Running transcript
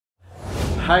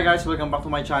Hi guys, welcome back to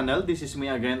my channel. This is me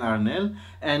again, Arnel,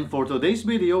 and for today's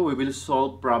video we will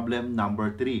solve problem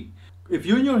number 3. If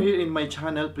you're new here in my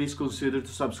channel, please consider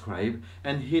to subscribe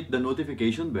and hit the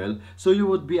notification bell so you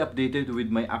would be updated with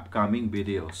my upcoming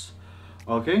videos.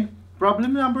 Okay,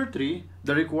 problem number 3,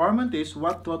 the requirement is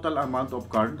what total amount of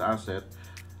current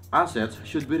assets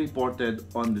should be reported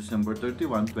on December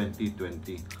 31,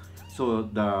 2020. So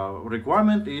the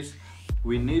requirement is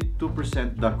we need to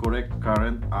present the correct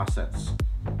current assets.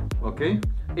 Okay,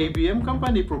 ABM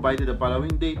company provided the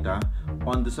following data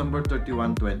on December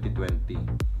 31, 2020.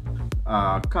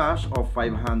 Cash of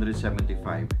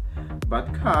 575,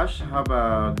 but cash have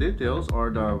details,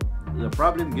 or the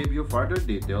problem gave you further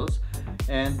details,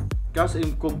 and cash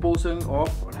in composing of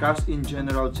cash in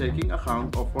general checking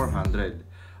account of 400.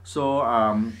 So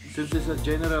since it's a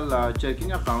general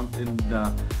checking account, and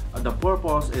the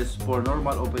purpose is for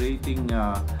normal operating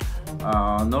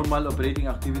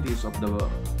activities of the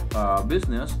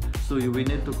business, so we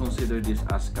need to consider this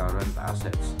as current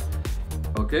assets.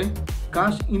 Okay,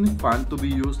 cash in fund to be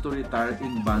used to retire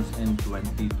in bonds in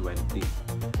 2020,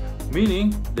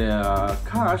 meaning the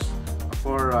cash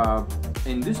for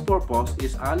in this purpose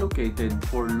is allocated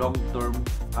for long-term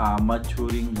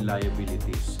maturing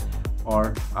liabilities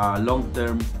or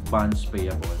long-term bonds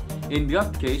payable. In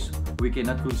that case, we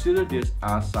cannot consider this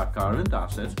as current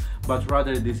assets, but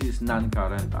rather this is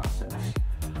non-current assets.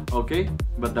 Okay,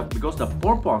 but because the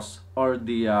purpose or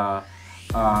the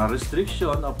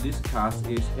restriction of this cash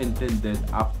is intended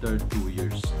after 2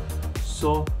 years,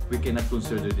 so we cannot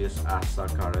consider this as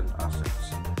current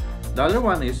assets. The other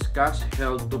one is cash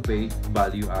held to pay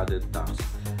value-added tax,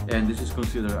 and this is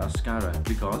considered as current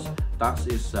because tax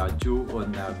is due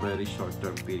on a very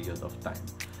short-term period of time.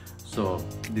 So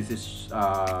this is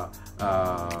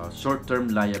short-term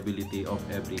liability of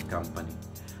every company.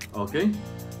 Okay,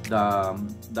 the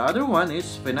other one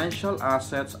is financial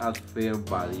assets at fair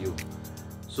value.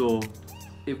 So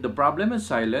if the problem is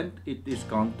silent, it is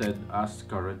counted as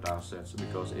current assets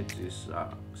because it is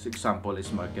example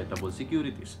is marketable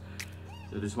securities.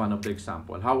 That is one of the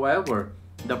example. However,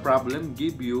 the problem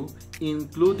give you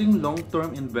including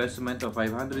long-term investment of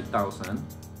 500,000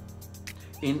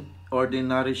 in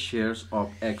ordinary shares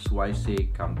of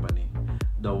XYZ company.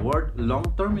 The word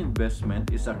long-term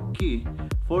investment is a key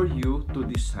for you to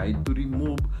decide to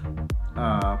remove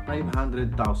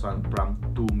 500,000 from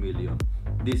 2 million.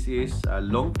 This is a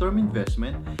long-term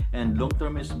investment, and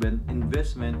long-term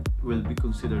investment will be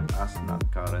considered as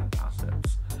non-current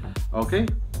assets. Okay,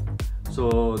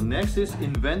 so next is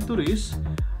inventories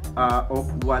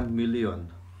of 1 million.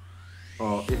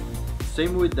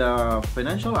 Same with the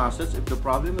financial assets. If the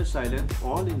problem is silent,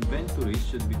 all inventories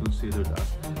should be considered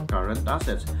as current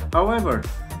assets. However,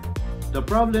 the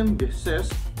problem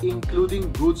says including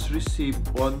goods received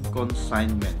on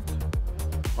consignment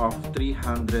of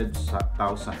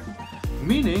 300,000,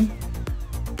 meaning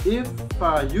if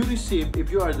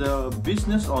you are the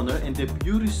business owner and if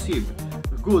you receive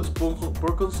goods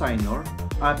for consignment,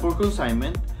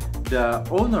 the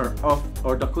owner of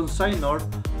or the consignor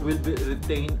will be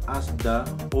retained as the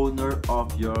owner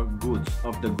of your goods,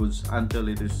 until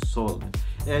it is sold,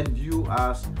 and you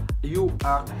act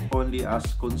only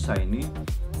as consignee.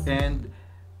 And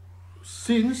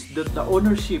since the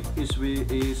ownership is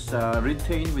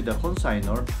retained with the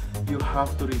consignor, you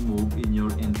have to remove in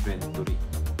your inventory.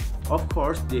 Of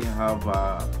course, they have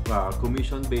a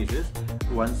commission basis.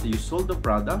 Once you sold the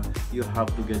product, you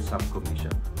have to get some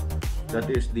commission. That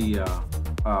is the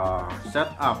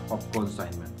setup of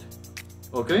consignment.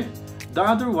 Okay, the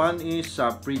other one is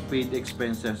prepaid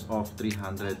expenses of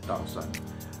 300,000.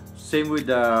 Same with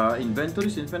the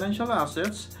inventories in financial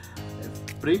assets.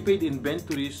 Prepaid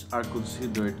inventories are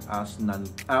considered as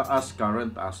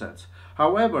current assets.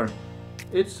 However,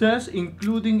 it says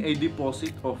including a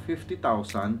deposit of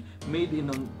 50,000 made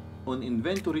on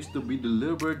inventories to be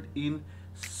delivered in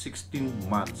 16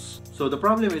 months. So the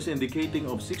problem is indicating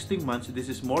of 16 months. This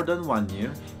is more than 1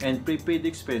 year, and prepaid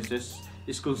expenses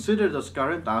is considered as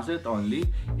current asset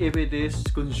only if it is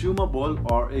consumable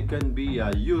or it can be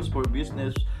used for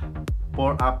business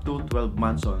for up to 12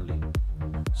 months only.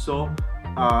 So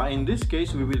in this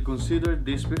case, we will consider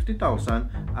this 50,000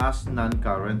 as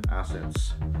non-current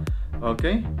assets.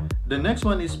 Okay, the next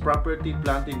one is property,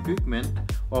 plant, equipment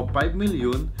of 5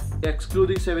 million,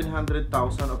 excluding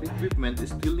 700,000 of equipment is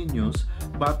still in use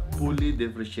but fully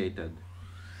depreciated.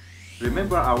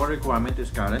 Remember, our requirement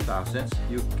is current assets.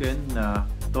 You can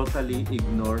totally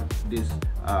ignore this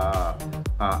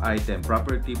item,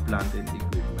 property, plant, and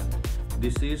equipment.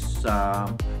 This is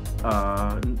not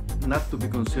to be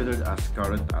considered as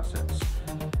current assets.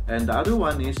 And the other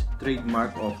one is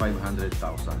trademark of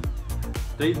 500,000.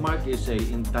 Trademark is a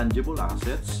intangible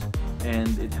assets, and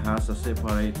it has a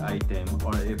separate item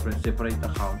or a separate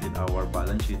account in our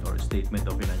balance sheet or statement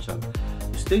of financial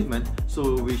statement,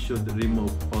 so we should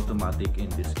remove automatic in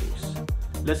this case.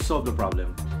 Let's solve the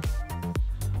problem.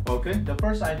 Okay, the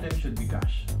first item should be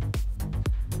cash.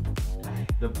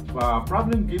 The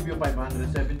problem give you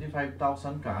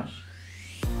 575,000 cash,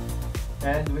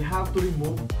 and we have to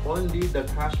remove only the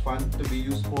cash fund to be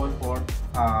useful for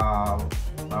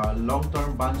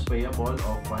long-term bonds payable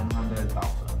of 100,000.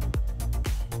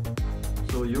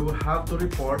 So you have to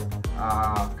report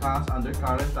cash under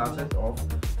current asset of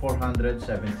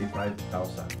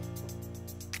 475,000.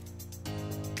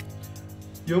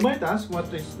 You might ask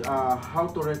what is how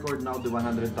to record now the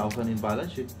 100,000 in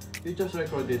balance sheet. You just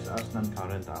record this as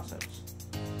non-current assets.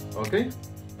 Okay?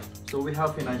 So we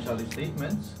have financial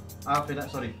statements.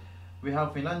 We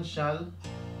have financial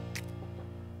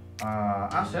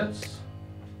assets.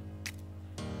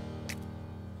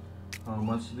 How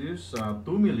much this?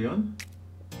 2 million.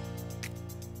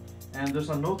 And there's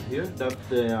a note here that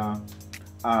the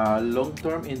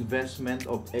long-term investment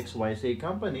of XYZ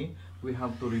company, we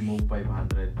have to remove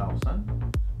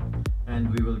 500,000, and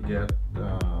we will get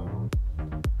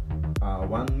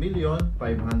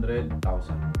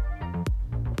 1,500,000.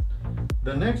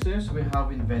 The next is we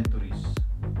have inventories.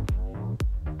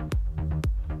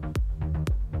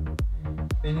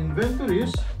 In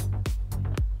inventories,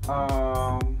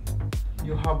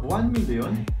 you have 1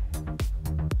 million,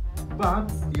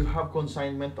 but you have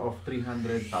consignment of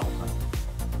 300,000.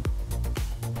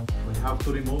 We have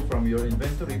to remove from your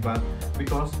inventory, but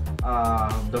because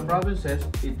the problem says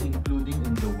it including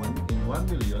in the 1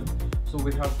 million, so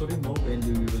we have to remove, and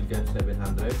we will get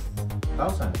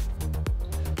 700,000.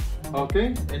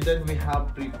 Okay, and then we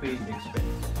have prepaid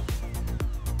expenses.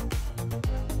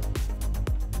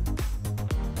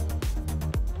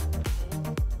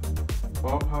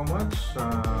 Of how much?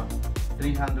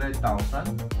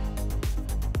 300,000.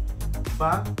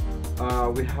 But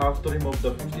we have to remove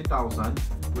the 50,000,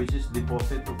 which is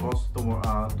deposit to cost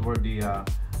toward the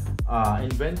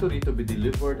inventory to be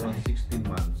delivered on 16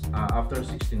 months. After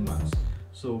 16 months,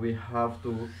 so we have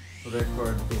to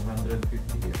record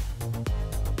 250 here.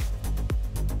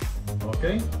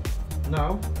 Okay,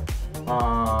 now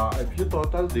if you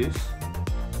total this,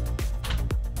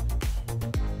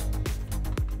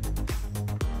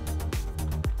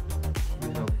 we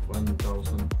have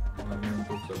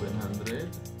 1,700,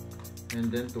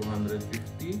 and then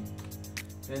 250,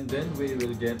 and then we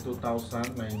will get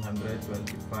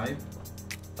 2,925,000.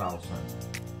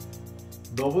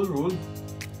 Double rule.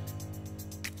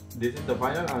 This is the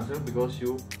final answer because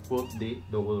you put the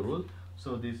double rule.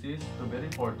 So this is to be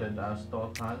reported as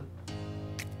total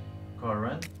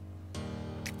current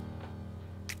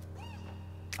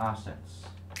assets.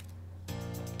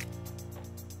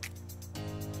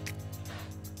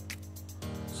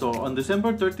 So on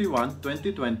December 31,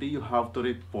 2020, you have to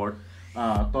report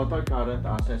total current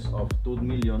assets of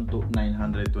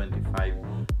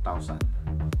 2,925,000.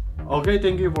 Okay,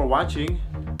 thank you for watching.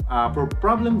 For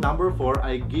problem number 4,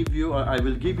 I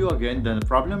will give you again the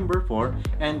problem number 4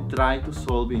 and try to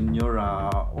solve in your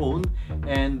own.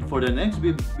 And for the next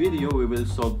video, we will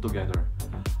solve together.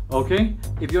 Okay,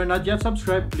 if you're not yet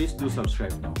subscribed, please do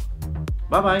subscribe now.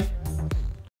 Bye bye.